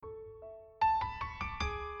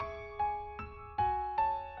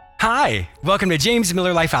Hi, welcome to James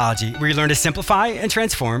Miller Lifeology, where you learn to simplify and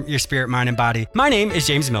transform your spirit, mind, and body. My name is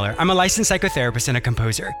James Miller. I'm a licensed psychotherapist and a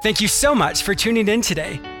composer. Thank you so much for tuning in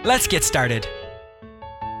today. Let's get started.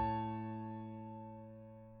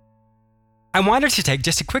 I wanted to take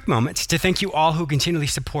just a quick moment to thank you all who continually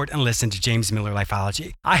support and listen to James Miller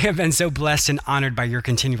Lifeology. I have been so blessed and honored by your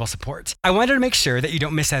continual support. I wanted to make sure that you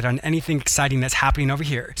don't miss out on anything exciting that's happening over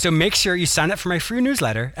here. So make sure you sign up for my free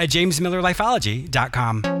newsletter at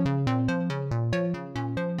jamesmillerlifeology.com.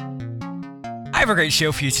 I have a great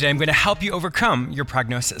show for you today. I'm going to help you overcome your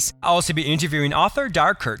prognosis. I'll also be interviewing author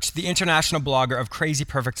Dara Kirch, the international blogger of Crazy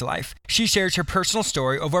Perfect Life. She shares her personal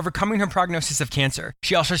story of overcoming her prognosis of cancer.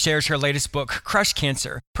 She also shares her latest book, Crush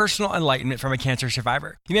Cancer, Personal Enlightenment from a Cancer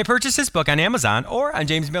Survivor. You may purchase this book on Amazon or on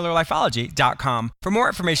jamesmillerlifeology.com. For more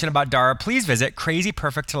information about Dara, please visit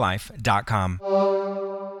crazyperfectlife.com.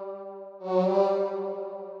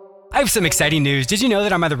 I have some exciting news. Did you know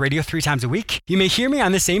that I'm on the radio 3 times a week? You may hear me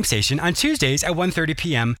on the same station on Tuesdays at 1:30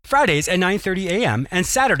 p.m., Fridays at 9:30 a.m., and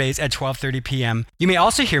Saturdays at 12:30 p.m. You may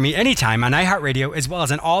also hear me anytime on iHeartRadio as well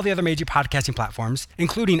as on all the other major podcasting platforms,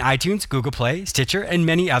 including iTunes, Google Play, Stitcher, and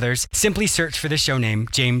many others. Simply search for the show name,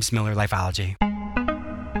 James Miller Lifeology.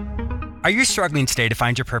 Are you struggling today to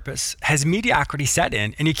find your purpose? Has mediocrity set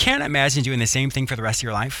in and you can't imagine doing the same thing for the rest of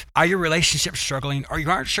your life? Are your relationships struggling or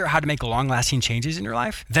you aren't sure how to make long-lasting changes in your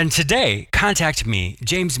life? Then today, contact me,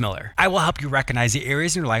 James Miller. I will help you recognize the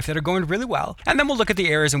areas in your life that are going really well, and then we'll look at the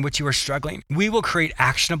areas in which you are struggling. We will create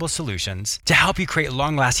actionable solutions to help you create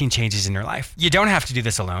long-lasting changes in your life. You don't have to do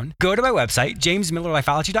this alone. Go to my website,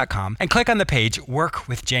 jamesmillerlifeology.com, and click on the page Work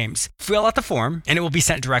with James. Fill out the form and it will be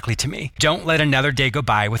sent directly to me. Don't let another day go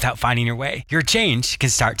by without finding your way. Your change can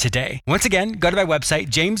start today. Once again, go to my website,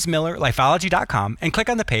 jamesmillerlifeology.com, and click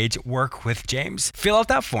on the page Work with James. Fill out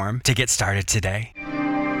that form to get started today.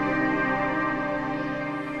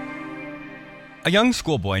 A young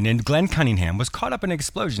schoolboy named Glenn Cunningham was caught up in an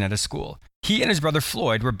explosion at his school. He and his brother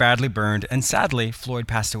Floyd were badly burned, and sadly, Floyd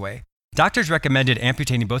passed away. Doctors recommended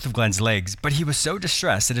amputating both of Glenn's legs, but he was so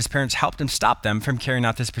distressed that his parents helped him stop them from carrying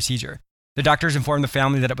out this procedure. The doctors informed the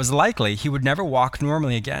family that it was likely he would never walk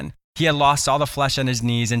normally again. He had lost all the flesh on his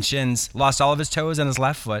knees and shins, lost all of his toes on his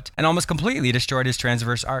left foot, and almost completely destroyed his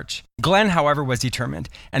transverse arch. Glenn, however, was determined,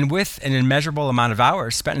 and with an immeasurable amount of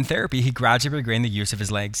hours spent in therapy, he gradually regained the use of his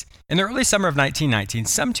legs. In the early summer of 1919,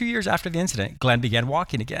 some 2 years after the incident, Glenn began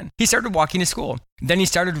walking again. He started walking to school. Then he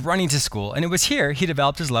started running to school, and it was here he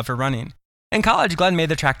developed his love for running. In college, Glenn made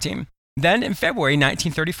the track team. Then, in February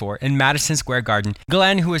 1934, in Madison Square Garden,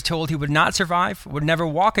 Glenn, who was told he would not survive, would never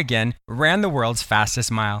walk again, ran the world's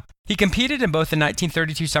fastest mile. He competed in both the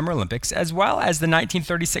 1932 Summer Olympics as well as the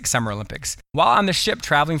 1936 Summer Olympics. While on the ship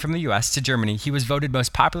traveling from the U.S. to Germany, he was voted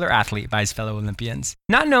most popular athlete by his fellow Olympians.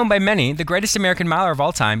 Not known by many, the greatest American miler of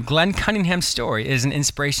all time, Glenn Cunningham's story is an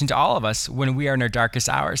inspiration to all of us when we are in our darkest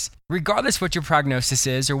hours. Regardless what your prognosis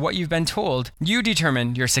is or what you've been told, you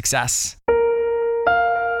determine your success.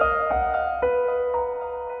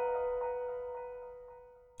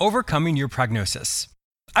 Overcoming your prognosis.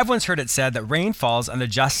 I've once heard it said that rain falls on the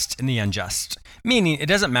just and the unjust, meaning it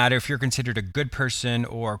doesn't matter if you're considered a good person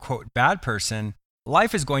or, quote, bad person,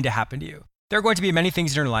 life is going to happen to you. There are going to be many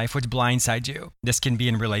things in your life which blindside you. This can be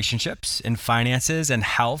in relationships, in finances, in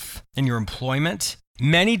health, in your employment.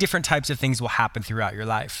 Many different types of things will happen throughout your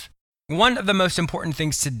life. One of the most important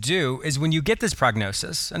things to do is when you get this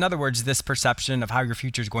prognosis, in other words, this perception of how your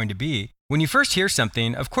future is going to be, when you first hear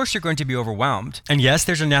something, of course you're going to be overwhelmed. And yes,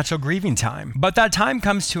 there's a natural grieving time, but that time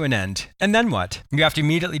comes to an end. And then what? You have to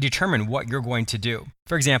immediately determine what you're going to do.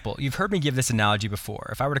 For example, you've heard me give this analogy before.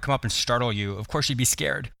 If I were to come up and startle you, of course you'd be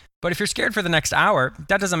scared. But if you're scared for the next hour,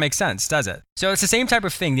 that doesn't make sense, does it? So it's the same type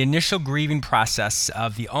of thing, the initial grieving process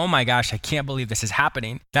of the, oh my gosh, I can't believe this is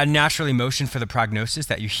happening, that natural emotion for the prognosis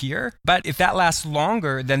that you hear. But if that lasts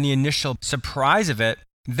longer than the initial surprise of it,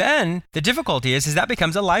 then the difficulty is that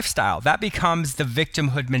becomes a lifestyle. That becomes the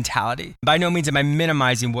victimhood mentality. By no means am I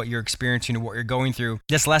minimizing what you're experiencing or what you're going through.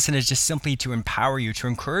 This lesson is just simply to empower you, to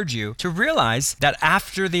encourage you to realize that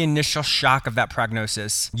after the initial shock of that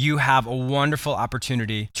prognosis, you have a wonderful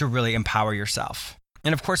opportunity to really empower yourself.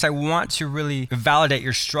 And of course, I want to really validate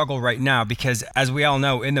your struggle right now because as we all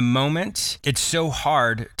know, in the moment, it's so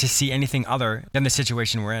hard to see anything other than the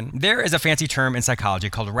situation we're in. There is a fancy term in psychology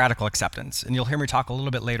called radical acceptance. And you'll hear me talk a little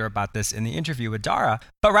bit later about this in the interview with Dara.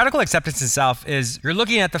 But radical acceptance itself is you're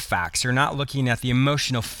looking at the facts. You're not looking at the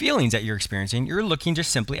emotional feelings that you're experiencing. You're looking just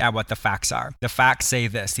simply at what the facts are. The facts say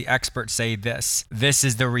this. The experts say this. This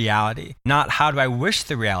is the reality. Not how do I wish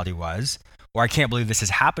the reality was. or I can't believe this is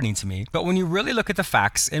happening to me. But when you really look at the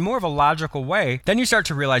facts in more of a logical way, then you start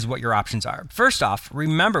to realize what your options are. First off,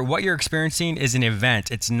 remember what you're experiencing is an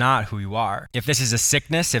event. It's not who you are. If this is a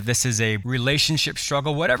sickness, if this is a relationship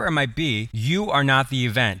struggle, whatever it might be, you are not the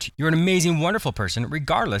event. You're an amazing, wonderful person,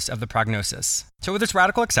 regardless of the prognosis. So with this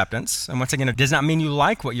radical acceptance, and once again, it does not mean you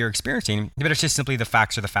like what you're experiencing, but it's just simply the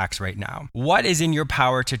facts are the facts right now. What is in your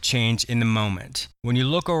power to change in the moment? When you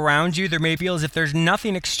look around you, there may feel as if there's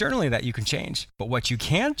nothing externally that you can change. But what you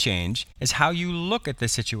can change is how you look at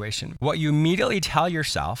this situation. What you immediately tell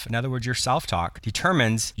yourself, in other words, your self-talk,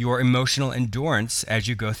 determines your emotional endurance as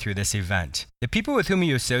you go through this event. The people with whom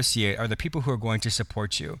you associate are the people who are going to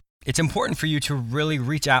support you. It's important for you to really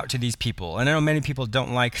reach out to these people. And I know many people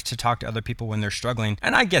don't like to talk to other people when they're struggling,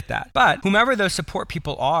 and I get that. But whomever those support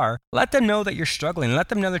people are, let them know that you're struggling. Let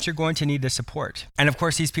them know that you're going to need the support. And of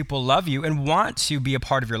course, these people love you and want to be a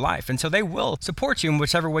part of your life. And so they will support you in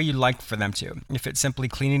whichever way you'd like for them to. If it's simply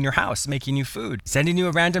cleaning your house, making you food, sending you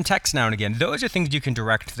a random text now and again, those are things you can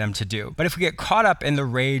direct them to do. But if we get caught up in the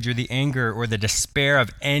rage or the anger or the despair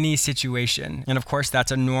of any situation, and of course,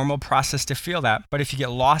 that's a normal process to feel that. But if you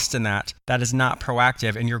get lost in that, that is not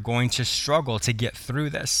proactive and you're going to struggle to get through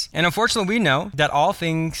this. And unfortunately, we know that all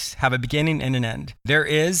things have a beginning and an end. There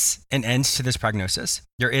is an end to this prognosis.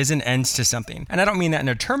 There is an end to something. And I don't mean that in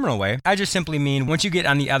a terminal way. I just simply mean once you get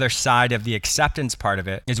on the other side of the acceptance part of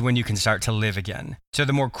it is when you can start to live again. So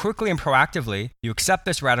the more quickly and proactively you accept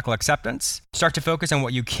this radical acceptance, start to focus on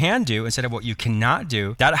what you can do instead of what you cannot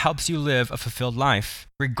do, that helps you live a fulfilled life,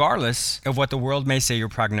 regardless of what the world may say your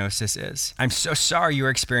prognosis is. I'm so sorry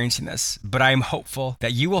you're experiencing this, but I am hopeful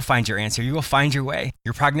that you will find your answer. You will find your way.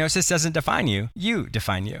 Your prognosis doesn't define you. You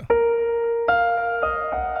define you.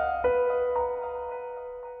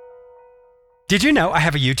 Did you know I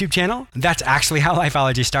have a YouTube channel? That's actually how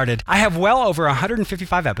Lifeology started. I have well over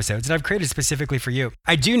 155 episodes that I've created specifically for you.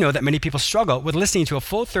 I do know that many people struggle with listening to a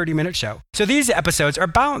full 30-minute show. So these episodes are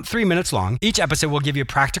about 3 minutes long. Each episode will give you a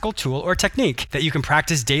practical tool or technique that you can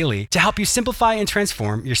practice daily to help you simplify and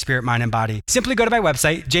transform your spirit, mind, and body. Simply go to my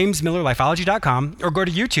website, jamesmillerlifeology.com, or go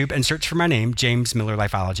to YouTube and search for my name, James Miller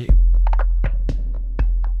Lifeology.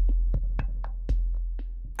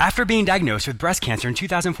 After being diagnosed with breast cancer in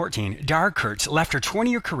 2014, Dara Kurtz left her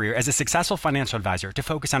 20-year career as a successful financial advisor to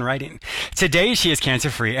focus on writing. Today, she is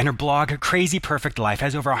cancer-free, and her blog, Crazy Perfect Life,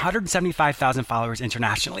 has over 175,000 followers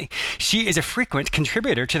internationally. She is a frequent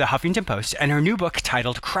contributor to the Huffington Post, and her new book,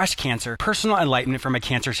 titled Crush Cancer: Personal Enlightenment from a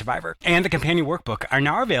Cancer Survivor, and the companion workbook are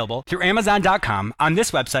now available through Amazon.com, on this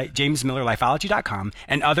website, JamesMillerLifeology.com,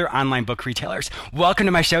 and other online book retailers. Welcome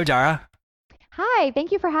to my show, Dara. Hi,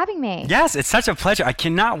 thank you for having me. Yes, it's such a pleasure. I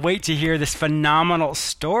cannot wait to hear this phenomenal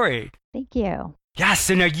story. Thank you. Yes,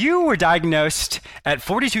 so now you were diagnosed at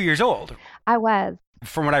 42 years old. I was.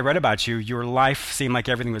 From what I read about you, your life seemed like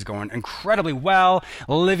everything was going incredibly well,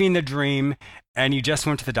 living the dream, and you just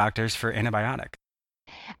went to the doctors for antibiotic.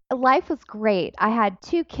 Life was great. I had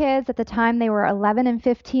 2 kids at the time. They were 11 and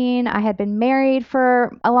 15. I had been married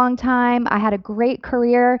for a long time. I had a great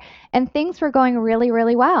career, and things were going really,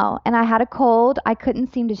 really well. And I had a cold. I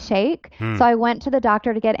couldn't seem to shake. So I went to the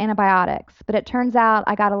doctor to get antibiotics. But it turns out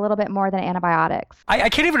I got a little bit more than antibiotics. I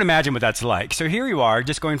can't even imagine what that's like. So here you are,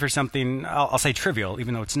 just going for something, I'll say trivial,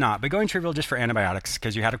 even though it's not, but going trivial just for antibiotics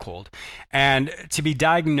because you had a cold. And to be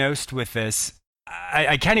diagnosed with this,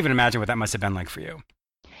 I can't even imagine what that must have been like for you.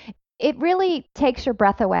 It really takes your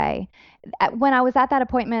breath away. When I was at that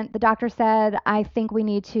appointment, the doctor said, I think we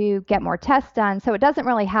need to get more tests done. So it doesn't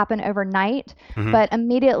really happen overnight, but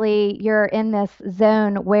immediately you're in this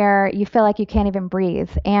zone where you feel like you can't even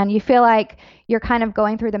breathe. And you feel like you're kind of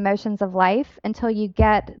going through the motions of life until you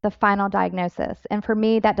get the final diagnosis. And for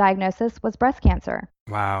me, that diagnosis was breast cancer.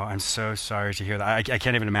 Wow, I'm so sorry to hear that. I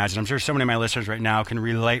can't even imagine. I'm sure so many of my listeners right now can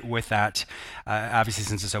relate with that, obviously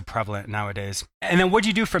since it's so prevalent nowadays. And then what do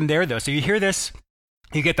you do from there, though? So you hear this,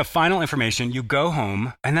 you get the final information, you go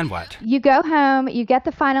home, and then what? You go home, you get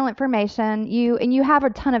the final information, you have a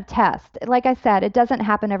ton of tests. Like I said, it doesn't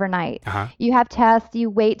happen overnight. You have tests, you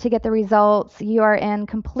wait to get the results, you are in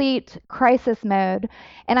complete crisis mode.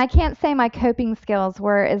 And I can't say my coping skills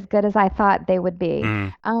were as good as I thought they would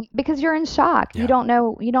be, because you're in shock. Yeah. You don't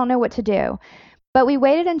know what to do. But we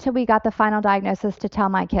waited until we got the final diagnosis to tell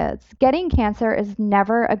my kids. Getting cancer is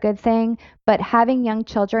never a good thing, but having young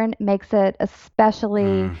children makes it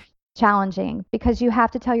especially challenging because you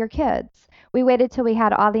have to tell your kids. We waited till we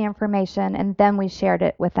had all the information and then we shared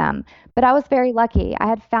it with them. But I was very lucky. I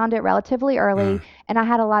had found it relatively early and I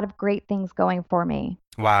had a lot of great things going for me.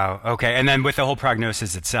 Wow. Okay. And then with the whole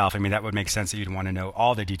prognosis itself, I mean, that would make sense that you'd want to know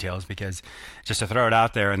all the details because just to throw it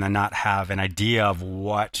out there and then not have an idea of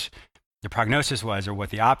what the prognosis was or what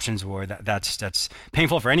the options were, that's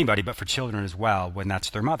painful for anybody, but for children as well when that's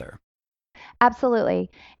their mother. Absolutely.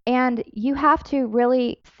 And you have to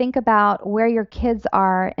really think about where your kids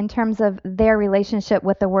are in terms of their relationship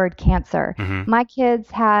with the word cancer. Mm-hmm. My kids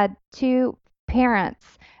had two parents,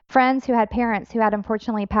 friends who had parents who had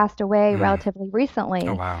unfortunately passed away relatively recently.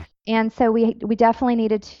 Oh, wow. And so we definitely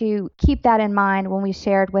needed to keep that in mind when we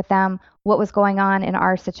shared with them what was going on in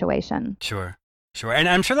our situation. Sure. Sure. And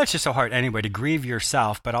I'm sure that's just so hard anyway, to grieve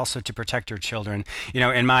yourself, but also to protect your children. You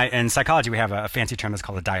know, in psychology, we have a fancy term that's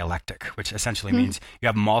called a dialectic, which essentially means you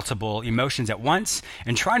have multiple emotions at once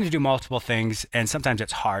and trying to do multiple things. And sometimes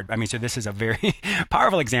it's hard. I mean, so this is a very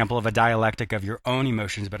powerful example of a dialectic of your own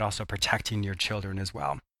emotions, but also protecting your children as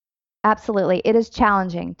well. Absolutely. It is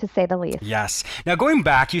challenging, to say the least. Yes. Now, going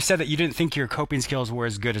back, you said that you didn't think your coping skills were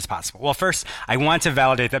as good as possible. Well, first, I want to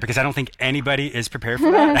validate that because I don't think anybody is prepared for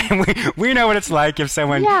that. And we know what it's like if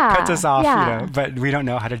someone cuts us off, you know, but we don't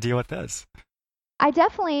know how to deal with this. I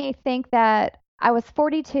definitely think that I was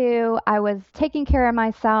 42. I was taking care of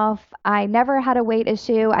myself. I never had a weight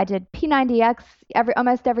issue. I did P90X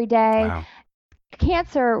almost every day. Wow.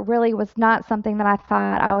 Cancer really was not something that I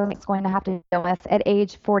thought I was going to have to deal with at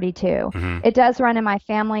age 42. Mm-hmm. It does run in my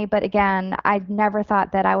family, but again, I never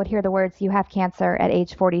thought that I would hear the words, "You have cancer" at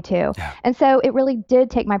age 42. Yeah. And so it really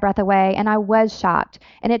did take my breath away, and I was shocked.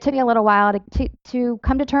 And it took me a little while to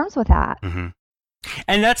come to terms with that. Mm-hmm.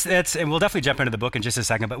 And that's and we'll definitely jump into the book in just a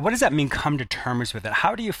second, but what does that mean, come to terms with it?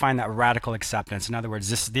 How do you find that radical acceptance? In other words,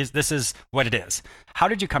 this is what it is. How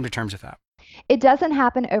did you come to terms with that? It doesn't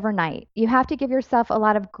happen overnight. You have to give yourself a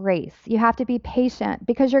lot of grace. You have to be patient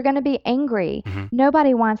because you're going to be angry. Mm-hmm.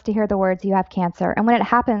 Nobody wants to hear the words, "You have cancer." And when it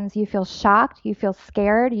happens, you feel shocked, you feel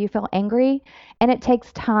scared, you feel angry, and it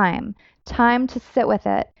takes time to sit with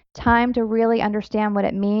it, time to really understand what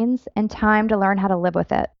it means, and time to learn how to live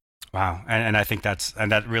with it. Wow. And I think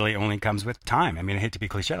that really only comes with time. I mean, I hate to be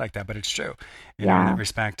cliche like that, but it's true, you know, in that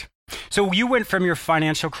respect. So you went from your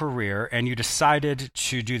financial career and you decided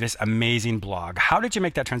to do this amazing blog. How did you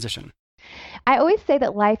make that transition? I always say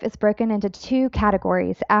that life is broken into two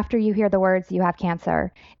categories after you hear the words, "You have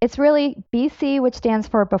cancer." It's really BC, which stands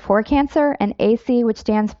for before cancer, and AC, which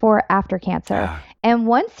stands for after cancer. Yeah. And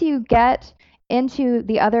once you get into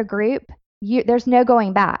the other group, there's no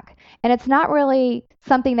going back. And it's not really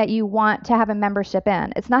something that you want to have a membership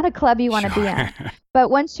in. It's not a club you want to be in. But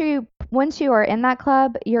once you are in that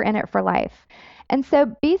club, you're in it for life. And so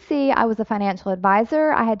BC, I was a financial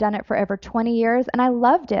advisor. I had done it for over 20 years and I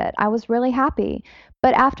loved it. I was really happy.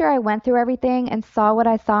 But after I went through everything and saw what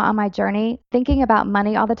I saw on my journey, thinking about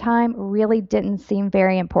money all the time really didn't seem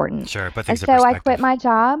very important. Sure, but and so I quit my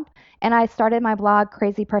job and I started my blog,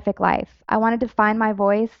 Crazy Perfect Life. I wanted to find my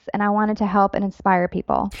voice and I wanted to help and inspire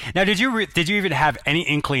people. Now, did you even have any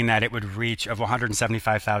inkling that it would reach of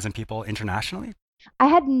 175,000 people internationally? I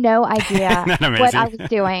had no idea what I was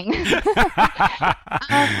doing.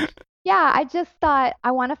 Yeah, I just thought I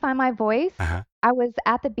want to find my voice. Uh-huh. I was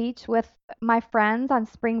at the beach with my friends on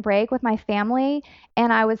spring break with my family,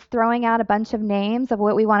 and I was throwing out a bunch of names of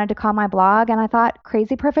what we wanted to call my blog, and I thought,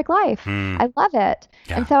 Crazy Perfect Life. I love it.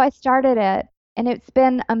 Yeah. And so I started it, and it's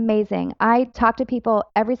been amazing. I talk to people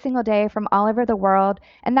every single day from all over the world,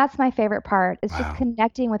 and that's my favorite part. It's just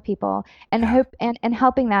connecting with people and and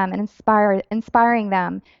helping them and inspiring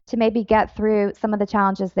them to maybe get through some of the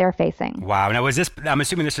challenges they're facing. Wow. Now, I'm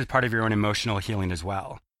assuming this is part of your own emotional healing as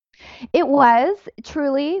well. It was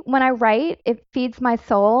truly. When I write, it feeds my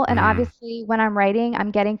soul. And obviously, when I'm writing,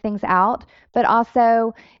 I'm getting things out. But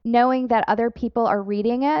also knowing that other people are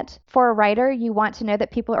reading it. For a writer, you want to know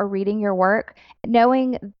that people are reading your work.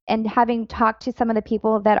 Knowing and having talked to some of the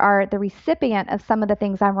people that are the recipient of some of the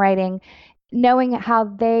things I'm writing, knowing how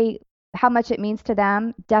much it means to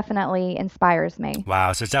them definitely inspires me.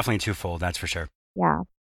 Wow. So it's definitely twofold. That's for sure. Yeah.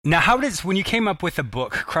 Now, when you came up with the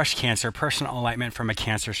book, Crush Cancer, Personal Enlightenment from a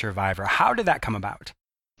Cancer Survivor, how did that come about?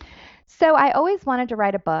 So I always wanted to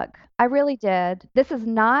write a book. I really did. This is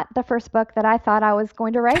not the first book that I thought I was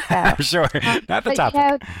going to write, though. Sure, not the topic. You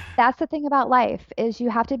know, that's the thing about life is you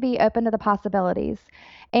have to be open to the possibilities.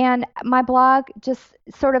 And my blog just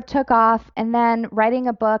sort of took off, and then writing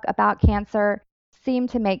a book about cancer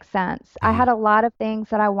seemed to make sense. I had a lot of things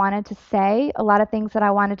that I wanted to say, a lot of things that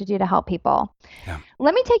I wanted to do to help people. Yeah.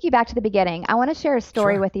 Let me take you back to the beginning. I want to share a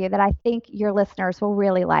story with you that I think your listeners will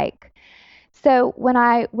really like. So when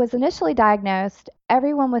I was initially diagnosed,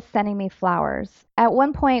 everyone was sending me flowers. At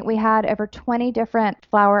one point, we had over 20 different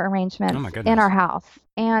flower arrangements in our house.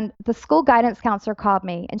 And the school guidance counselor called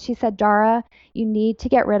me and she said, "Dara, you need to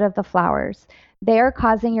get rid of the flowers. they are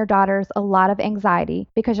causing your daughters a lot of anxiety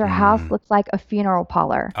because your house looks like a funeral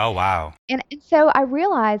parlor. Oh, wow. And so I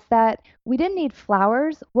realized that we didn't need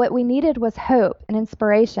flowers. What we needed was hope and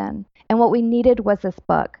inspiration. And what we needed was this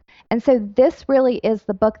book. And so this really is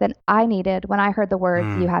the book that I needed when I heard the words,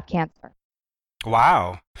 you have cancer.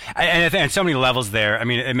 Wow. And so many levels there. I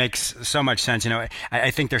mean, it makes so much sense. I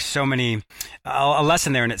think there's so many, a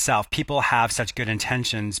lesson there in itself. People have such good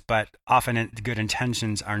intentions, but often good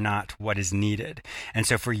intentions are not what is needed. And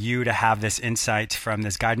so for you to have this insight from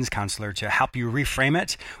this guidance counselor to help you reframe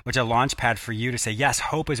it, which a launch pad for you to say, yes,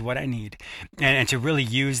 hope is what I need. And to really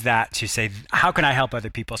use that to say, how can I help other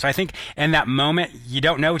people? So I think in that moment, you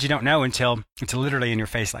don't know what you don't know until it's literally in your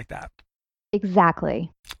face like that.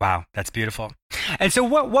 Exactly. Wow, that's beautiful. And so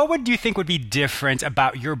what would you think would be different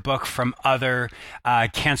about your book from other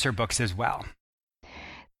cancer books as well?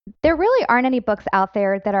 There really aren't any books out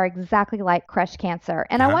there that are exactly like Crush Cancer.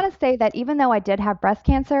 And I want to say that even though I did have breast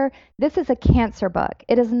cancer, this is a cancer book.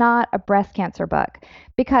 It is not a breast cancer book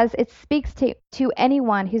because it speaks to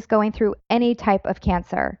anyone who's going through any type of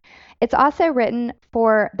cancer. It's also written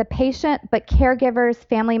for the patient, but caregivers,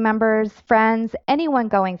 family members, friends, anyone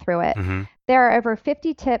going through it. There are over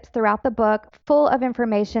 50 tips throughout the book, full of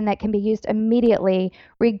information that can be used immediately,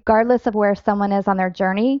 regardless of where someone is on their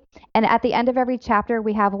journey. And at the end of every chapter,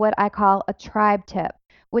 we have what I call a tribe tip,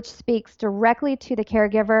 which speaks directly to the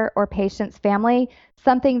caregiver or patient's family,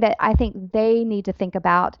 something that I think they need to think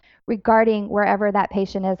about regarding wherever that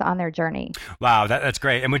patient is on their journey. Wow, that's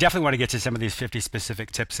great. And we definitely want to get to some of these 50 specific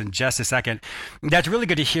tips in just a second. That's really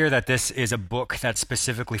good to hear that this is a book that's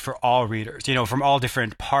specifically for all readers, from all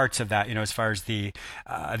different parts of that, as far as the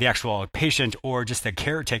actual patient or just the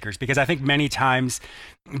caretakers, because I think many times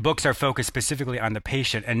books are focused specifically on the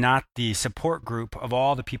patient and not the support group of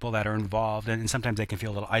all the people that are involved. And sometimes they can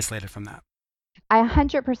feel a little isolated from that. I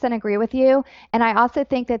 100% agree with you. And I also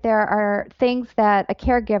think that there are things that a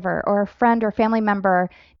caregiver or a friend or family member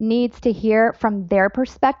needs to hear from their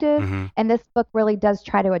perspective. And this book really does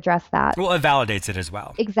try to address that. Well, it validates it as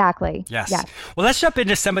well. Exactly. Yes. Well, let's jump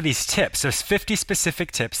into some of these tips. There's 50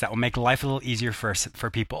 specific tips that will make life a little easier for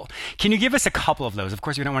people. Can you give us a couple of those? Of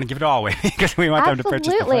course, we don't want to give it all away because we want them to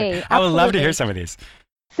purchase the book. I would love to hear some of these.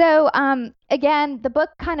 So again, the book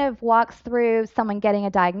kind of walks through someone getting a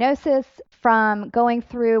diagnosis, from going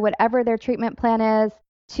through whatever their treatment plan is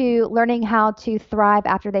to learning how to thrive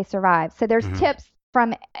after they survive. So there's tips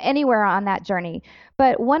from anywhere on that journey.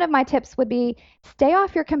 But one of my tips would be stay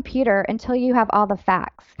off your computer until you have all the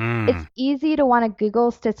facts. It's easy to want to Google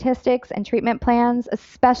statistics and treatment plans,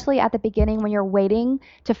 especially at the beginning when you're waiting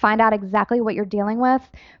to find out exactly what you're dealing with.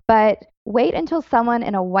 But wait until someone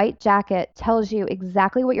in a white jacket tells you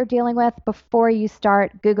exactly what you're dealing with before you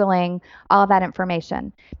start Googling all of that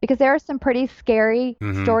information. Because there are some pretty scary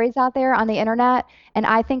stories out there on the internet, and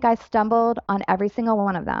I think I stumbled on every single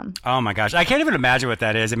one of them. Oh my gosh. I can't even imagine what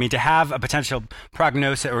that is. I mean, to have a potential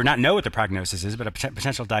prognosis, or not know what the prognosis is, but a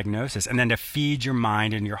potential diagnosis, and then to feed your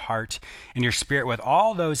mind and your heart and your spirit with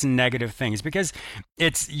all those negative things, because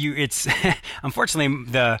it's unfortunately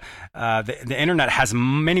the internet has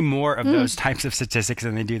many more of those types of statistics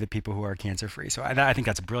than they do the people who are cancer free. So I think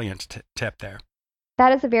that's a brilliant tip there.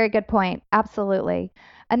 That is a very good point. Absolutely.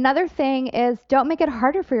 Another thing is don't make it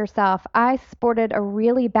harder for yourself. I sported a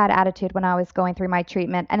really bad attitude when I was going through my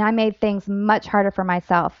treatment, and I made things much harder for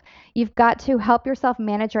myself. You've got to help yourself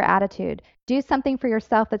manage your attitude. Do something for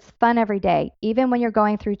yourself that's fun every day, even when you're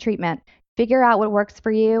going through treatment. Figure out what works for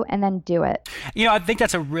you and then do it. I think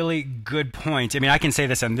that's a really good point. I mean, I can say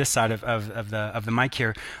this on this side of the mic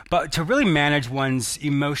here, but to really manage one's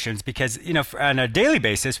emotions, because, on a daily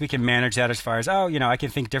basis, we can manage that as far as, I can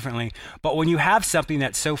think differently. But when you have something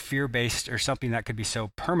that's so fear-based or something that could be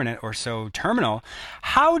so permanent or so terminal,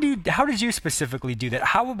 how did you specifically do that?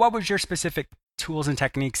 What was your specific tools and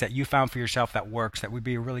techniques that you found for yourself that works, that would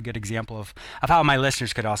be a really good example of how my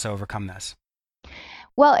listeners could also overcome this?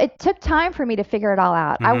 Well, it took time for me to figure it all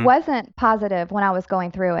out. I wasn't positive when I was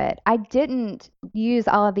going through it. I didn't use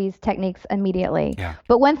all of these techniques immediately.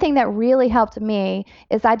 But one thing that really helped me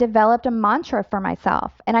is I developed a mantra for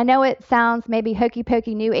myself. And I know it sounds maybe hokey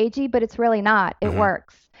pokey, new agey, but it's really not. It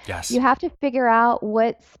works. Yes. You have to figure out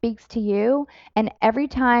what speaks to you. And every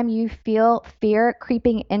time you feel fear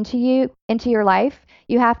creeping into your life,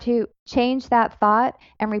 you have to change that thought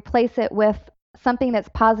and replace it with something that's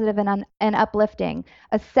positive and uplifting,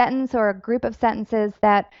 a sentence or a group of sentences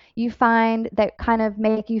that you find that kind of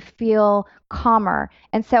make you feel calmer.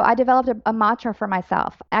 And so I developed a mantra for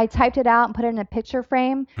myself. I typed it out and put it in a picture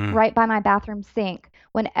frame right by my bathroom sink.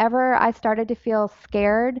 whenever I started to feel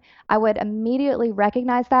scared, I would immediately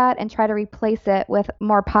recognize that and try to replace it with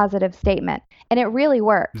more positive statement. And it really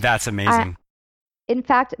worked. That's amazing. In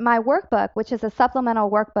fact, my workbook, which is a supplemental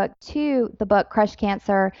workbook to the book Crush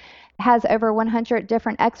Cancer, has over 100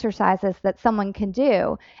 different exercises that someone can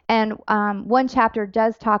do. And one chapter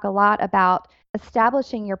does talk a lot about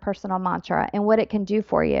establishing your personal mantra and what it can do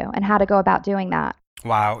for you and how to go about doing that.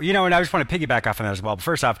 Wow. And I just want to piggyback off on that as well. But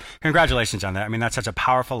first off, congratulations on that. I mean, that's such a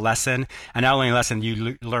powerful lesson. And not only a lesson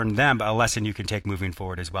you learn them, but a lesson you can take moving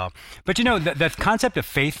forward as well. But the concept of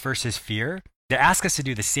faith versus fear, they ask us to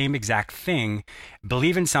do the same exact thing,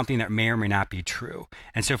 believe in something that may or may not be true.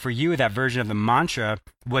 And so for you, that version of the mantra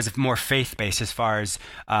was more faith-based as far as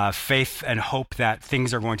faith and hope that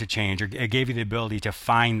things are going to change, or it gave you the ability to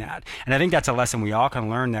find that. And I think that's a lesson we all can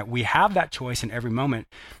learn, that we have that choice in every moment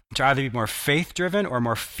to either be more faith-driven or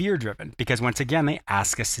more fear-driven, because once again, they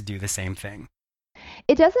ask us to do the same thing.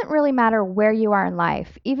 It doesn't really matter where you are in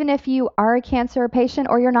life. Even if you are a cancer patient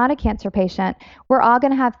or you're not a cancer patient, we're all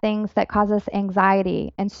going to have things that cause us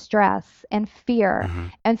anxiety and stress and fear. Mm-hmm.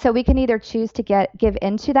 And so we can either choose to give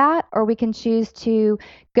into that, or we can choose to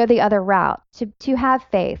go the other route, to have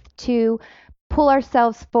faith, to pull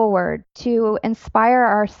ourselves forward, to inspire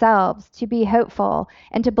ourselves, to be hopeful,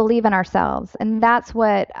 and to believe in ourselves. And that's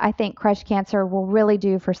what I think Crush Cancer will really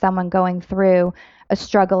do for someone going through a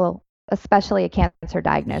struggle, especially a cancer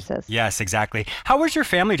diagnosis. Yes, exactly. How was your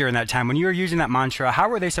family during that time when you were using that mantra? How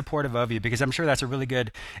were they supportive of you? Because I'm sure that's a really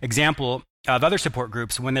good example of other support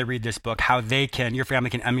groups when they read this book, how your family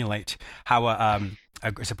can emulate how a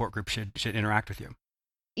support group should interact with you.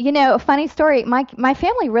 A funny story. My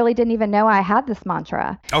family really didn't even know I had this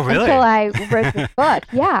mantra. Oh, really? Until I wrote this book.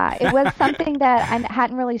 Yeah, it was something that I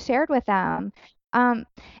hadn't really shared with them.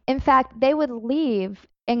 In fact, they would leave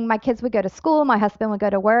and my kids would go to school, my husband would go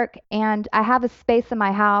to work, and I have a space in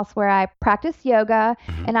my house where I practice yoga,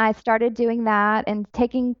 and I started doing that and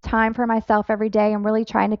taking time for myself every day and really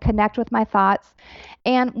trying to connect with my thoughts.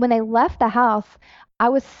 And when they left the house, I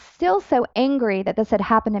was still so angry that this had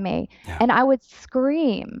happened to me, and I would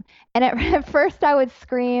scream. And at first I would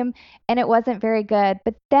scream and it wasn't very good,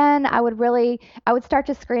 but then I would start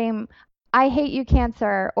to scream, "I hate you,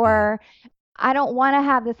 cancer," or "I don't want to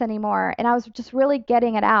have this anymore." And I was just really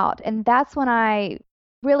getting it out. And that's when I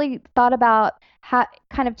really thought about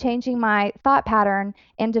kind of changing my thought pattern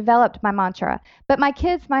and developed my mantra. But my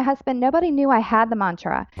kids, my husband, nobody knew I had the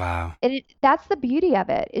mantra. Wow. That's the beauty of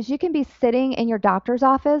it, is you can be sitting in your doctor's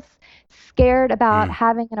office scared about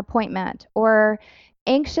having an appointment, or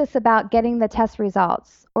anxious about getting the test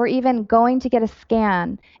results, or even going to get a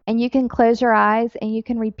scan, and you can close your eyes and you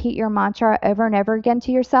can repeat your mantra over and over again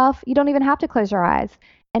to yourself. You don't even have to close your eyes,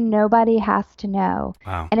 and nobody has to know.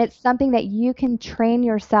 Wow. And it's something that you can train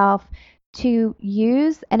yourself to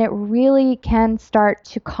use, and it really can start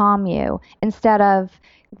to calm you instead of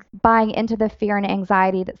buying into the fear and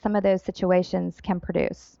anxiety that some of those situations can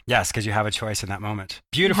produce. Yes, because you have a choice in that moment.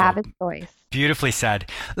 Beautiful. You have a choice. Beautifully said.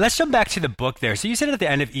 Let's jump back to the book there. So you said at the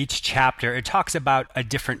end of each chapter, it talks about a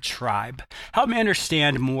different tribe. Help me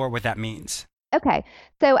understand more what that means. Okay.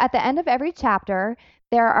 So at the end of every chapter,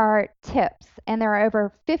 there are tips, and there are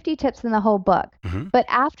over 50 tips in the whole book. But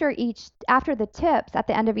after the tips at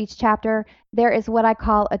the end of each chapter, there is what I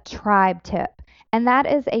call a tribe tip. And that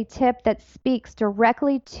is a tip that speaks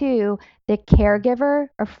directly to the caregiver,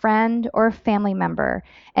 a friend, or a family member.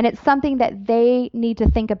 And it's something that they need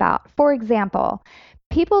to think about. For example,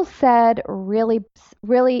 people said really,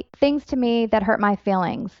 really things to me that hurt my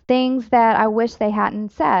feelings, things that I wish they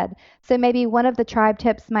hadn't said. So maybe one of the tribe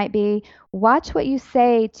tips might be, watch what you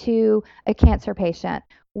say to a cancer patient.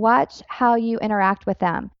 Watch how you interact with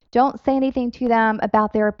them. Don't say anything to them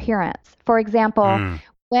about their appearance. For example,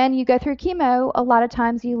 when you go through chemo, a lot of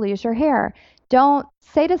times you lose your hair. Don't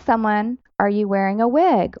say to someone, "Are you wearing a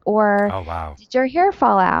wig?" Or, "Oh, wow, did your hair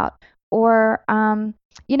fall out?" Or,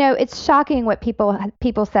 it's shocking what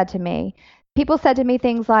people said to me. People said to me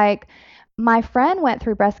things like, "My friend went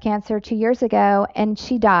through breast cancer 2 years ago and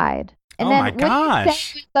she died." And oh, my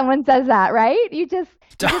gosh. When someone says that, right? You just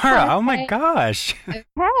Dara, oh my gosh.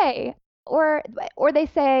 Okay. Or they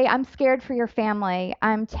say, "I'm scared for your family.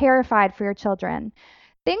 I'm terrified for your children."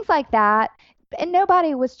 Things like that. And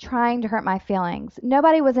nobody was trying to hurt my feelings.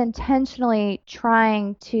 Nobody was intentionally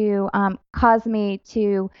trying to cause me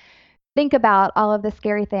to think about all of the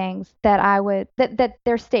scary things that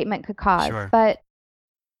their statement could cause. Sure. But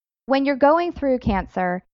when you're going through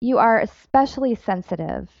cancer, you are especially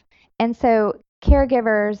sensitive. And so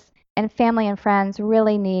caregivers and family and friends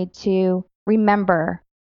really need to remember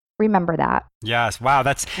remember that. Yes. Wow.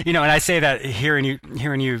 That's, and I say that hearing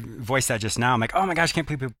you voice that just now, I'm like, oh my gosh, can't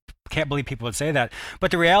believe people would say that.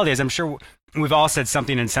 But the reality is, I'm sure we've all said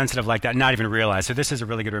something insensitive like that, not even realize. So this is a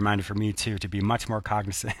really good reminder for me too, to be much more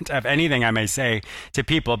cognizant of anything I may say to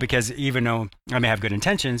people, because even though I may have good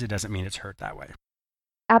intentions, it doesn't mean it's hurt that way.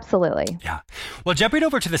 Absolutely. Yeah. Well, jumping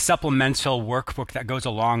over to the supplemental workbook that goes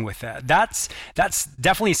along with it, that's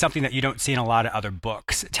definitely something that you don't see in a lot of other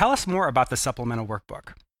books. Tell us more about the supplemental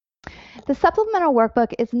workbook. The supplemental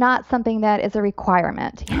workbook is not something that is a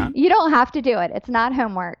requirement. Uh-huh. You don't have to do it. It's not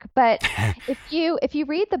homework. But if you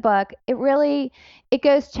read the book, it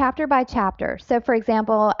goes chapter by chapter. So for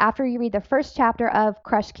example, after you read the first chapter of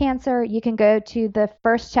Crush Cancer, you can go to the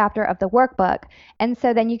first chapter of the workbook. And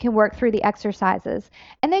so then you can work through the exercises.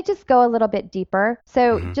 And they just go a little bit deeper.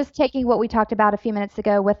 So just taking what we talked about a few minutes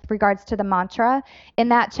ago with regards to the mantra, in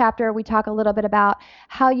that chapter, we talk a little bit about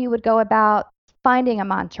how you would go about finding a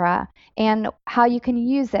mantra and how you can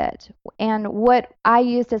use it and what I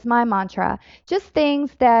used as my mantra. Just things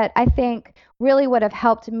that I think really would have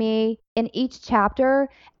helped me in each chapter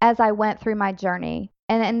as I went through my journey.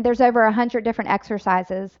 And there's over 100 different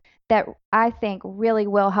exercises that I think really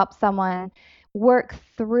will help someone work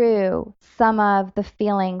through some of the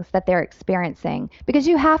feelings that they're experiencing, because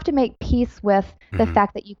you have to make peace with the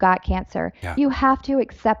fact that you got cancer. Yeah. You have to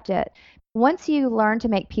accept it. Once you learn to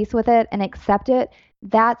make peace with it and accept it,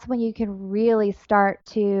 that's when you can really start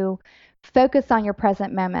to focus on your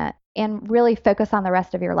present moment and really focus on the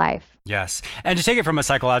rest of your life. Yes. And to take it from a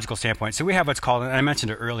psychological standpoint, so we have what's called, and I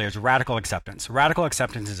mentioned it earlier, is radical acceptance. Radical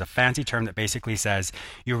acceptance is a fancy term that basically says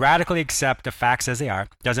you radically accept the facts as they are.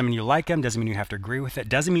 Doesn't mean you like them, doesn't mean you have to agree with it,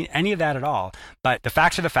 doesn't mean any of that at all. But the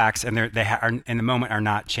facts are the facts, and they are in the moment are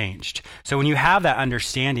not changed. So when you have that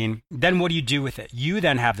understanding, then what do you do with it? You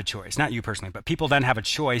then have the choice, not you personally, but people then have a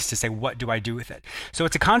choice to say, what do I do with it? So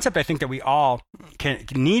it's a concept I think that we all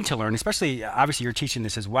need to learn, especially, obviously you're teaching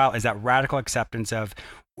this as well, is that radical acceptance of,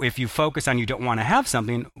 if you focus on you don't want to have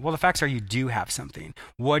something, well, the facts are you do have something.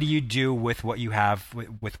 What do you do with what you have,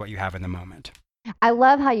 with what you have in the moment? I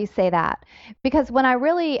love how you say that, because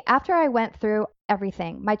after I went through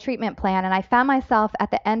everything, my treatment plan, and I found myself at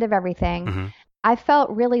the end of everything, I felt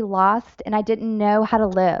really lost and I didn't know how to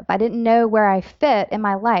live. I didn't know where I fit in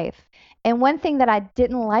my life. And one thing that I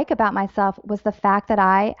didn't like about myself was the fact that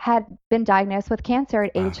I had been diagnosed with cancer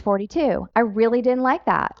at age 42. I really didn't like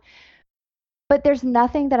that. But there's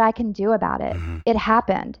nothing that I can do about it. It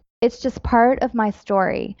happened. It's just part of my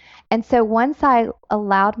story. And so once I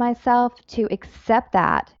allowed myself to accept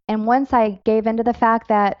that, and once I gave into the fact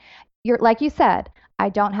that, like you said, I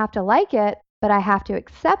don't have to like it, but I have to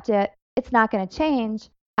accept it, it's not going to change,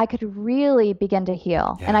 I could really begin to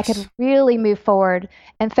heal. Yes. And I could really move forward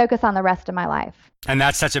and focus on the rest of my life. And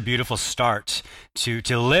that's such a beautiful start to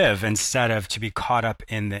live, instead of to be caught up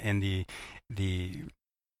in the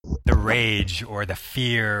rage or the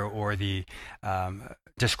fear or the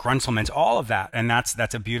disgruntlement, all of that. And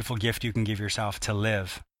that's a beautiful gift you can give yourself, to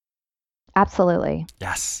live. Absolutely.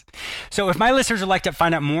 Yes. So if my listeners would like to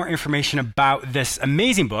find out more information about this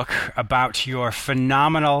amazing book, about your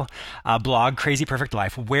phenomenal blog, Crazy Perfect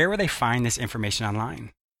Life, where will they find this information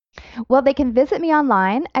online? Well, they can visit me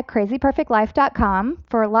online at crazyperfectlife.com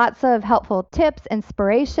for lots of helpful tips,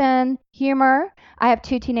 inspiration, humor. I have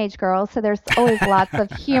 2 teenage girls, so there's always lots of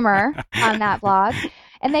humor on that blog.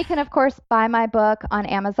 And they can, of course, buy my book on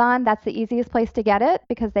Amazon. That's the easiest place to get it,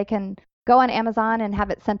 because they can go on Amazon and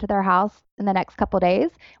have it sent to their house in the next couple of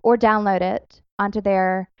days, or download it onto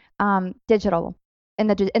their digital in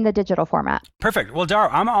the digital format. Perfect. Well, Dara,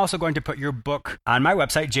 I'm also going to put your book on my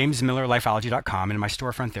website, jamesmillerlifeology.com, in my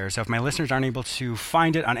storefront there. So if my listeners aren't able to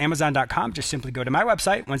find it on Amazon.com, just simply go to my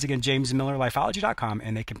website, once again, jamesmillerlifeology.com,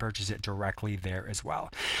 and they can purchase it directly there as well.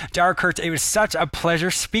 Dara Kurtz, it was such a pleasure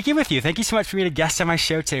speaking with you. Thank you so much for being a guest on my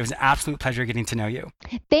show today. It was an absolute pleasure getting to know you.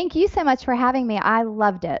 Thank you so much for having me. I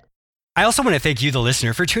loved it. I also want to thank you, the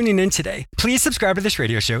listener, for tuning in today. Please subscribe to this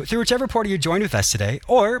radio show through whichever portal you joined with us today,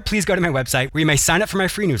 or please go to my website where you may sign up for my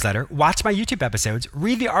free newsletter, watch my YouTube episodes,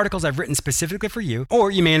 read the articles I've written specifically for you,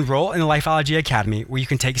 or you may enroll in the Lifeology Academy, where you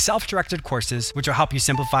can take self-directed courses which will help you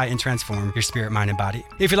simplify and transform your spirit, mind, and body.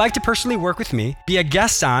 If you'd like to personally work with me, be a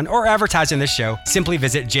guest on, or advertise on this show, simply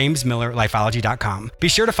visit jamesmillerlifeology.com. Be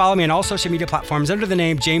sure to follow me on all social media platforms under the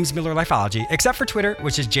name James Miller Lifeology, except for Twitter,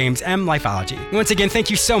 which is James M. Lifeology. Once again, thank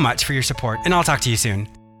you so much for your support, and I'll talk to you soon.